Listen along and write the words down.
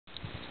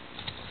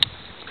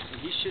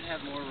He should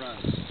have more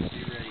runs.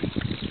 Be ready.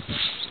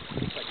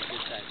 Looks like a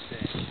good sized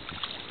fish.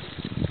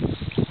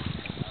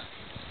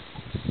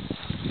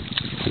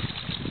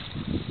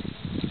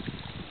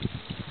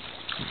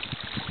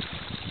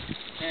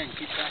 And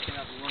keep backing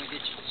up. We want to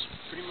get you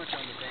pretty much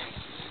on the bank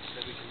so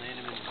that we can land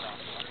him in the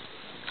soft water.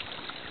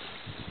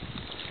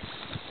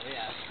 Oh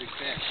yeah, that's a big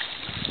fish.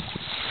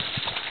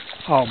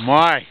 Oh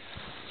my!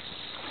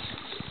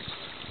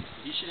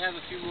 You should have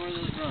a few more of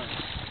those runs.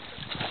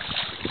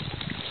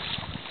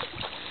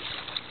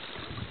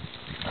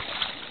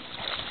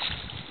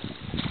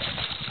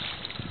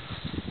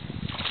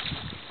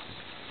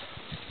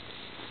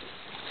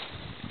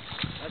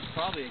 That's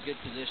probably a good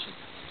position.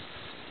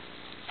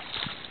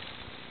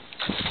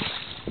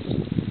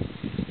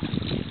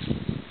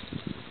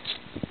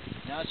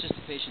 Now it's just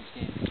a patience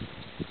game.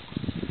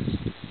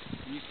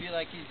 When you feel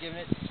like he's giving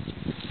it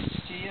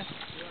to you,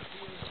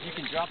 you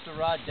can drop the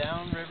rod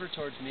down river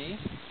towards me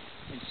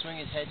and swing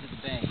his head to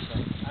the bank,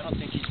 but I don't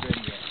think he's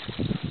ready yet.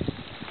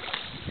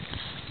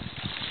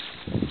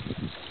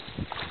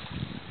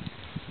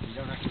 You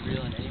don't have to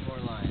reel in any more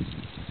lines.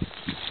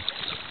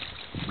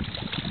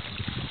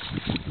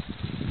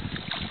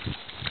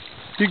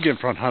 You can get in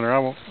front, Hunter. I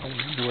won't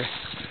do it.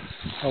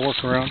 I'll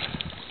work around.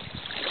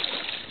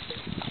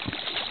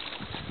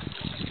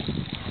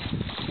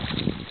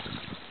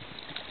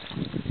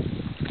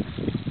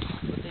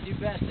 What they do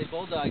best, they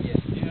bulldog you.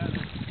 Yeah.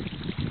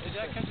 Is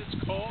that because it's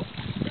cold?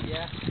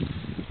 Yeah,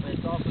 but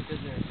it's also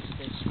because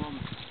they swim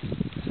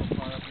so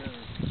far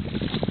upriver.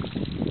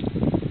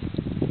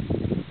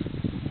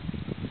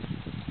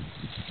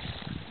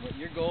 What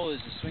your goal is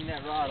to swing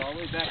that rod all the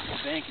way back to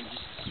the bank and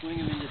just swing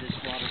him into this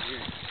water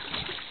here.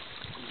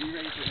 And be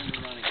ready for him to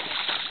run again.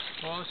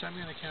 Wallace, I'm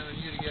going to count on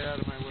you to get out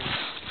of my way.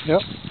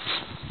 Yep.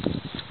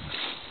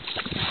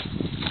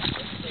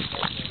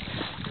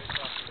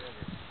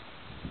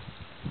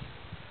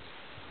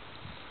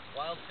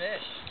 Wild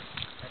fish.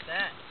 That's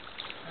that.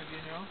 How do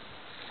you know?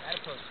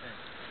 Adipose fin.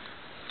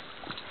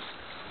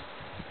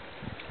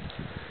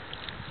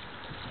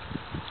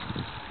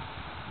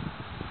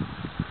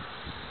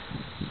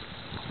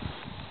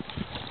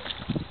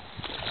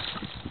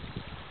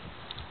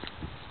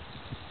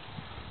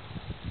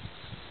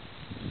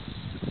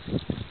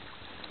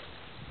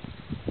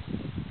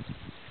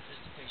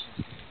 Just a patience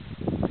game.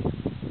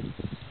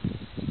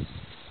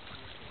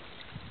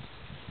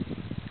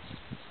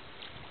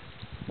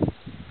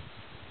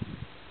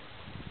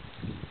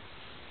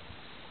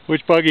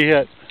 Which buggy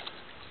hit?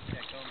 Yeah,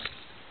 Coleman.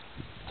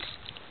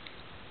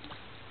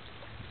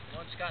 The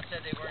one Scott said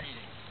they weren't eating.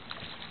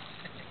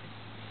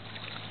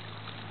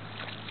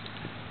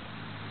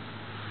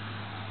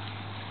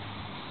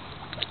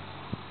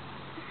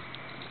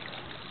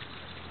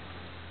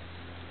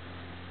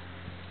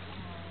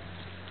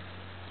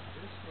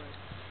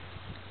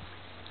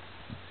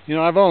 You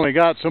know, I've only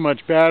got so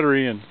much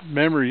battery and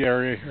memory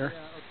area here.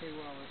 Yeah, okay,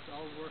 Wallace,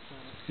 I'll work on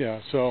it.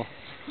 Yeah, so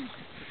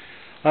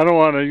I don't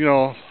want to, you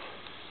know. When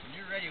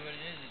you're ready, what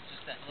it is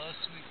just that low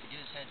sweep to get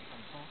his head to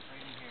come boom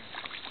right in here.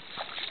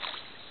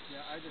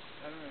 Yeah, I don't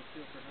have a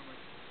feel for how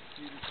much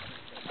speed it's going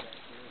to take back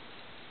there.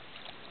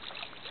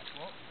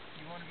 Well,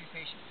 you want to be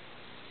patient.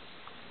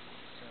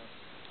 So.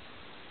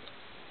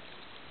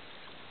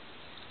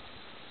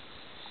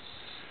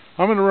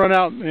 I'm going to run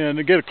out and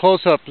get a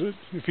close-up.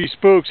 If he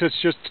spooks, it's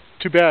just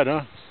too bad,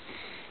 huh?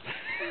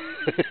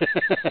 I'll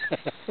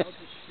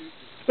just shoot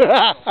you.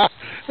 Don't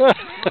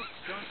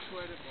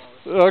sweat it,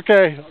 Wallace.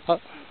 Okay,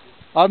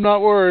 I'm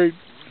not worried.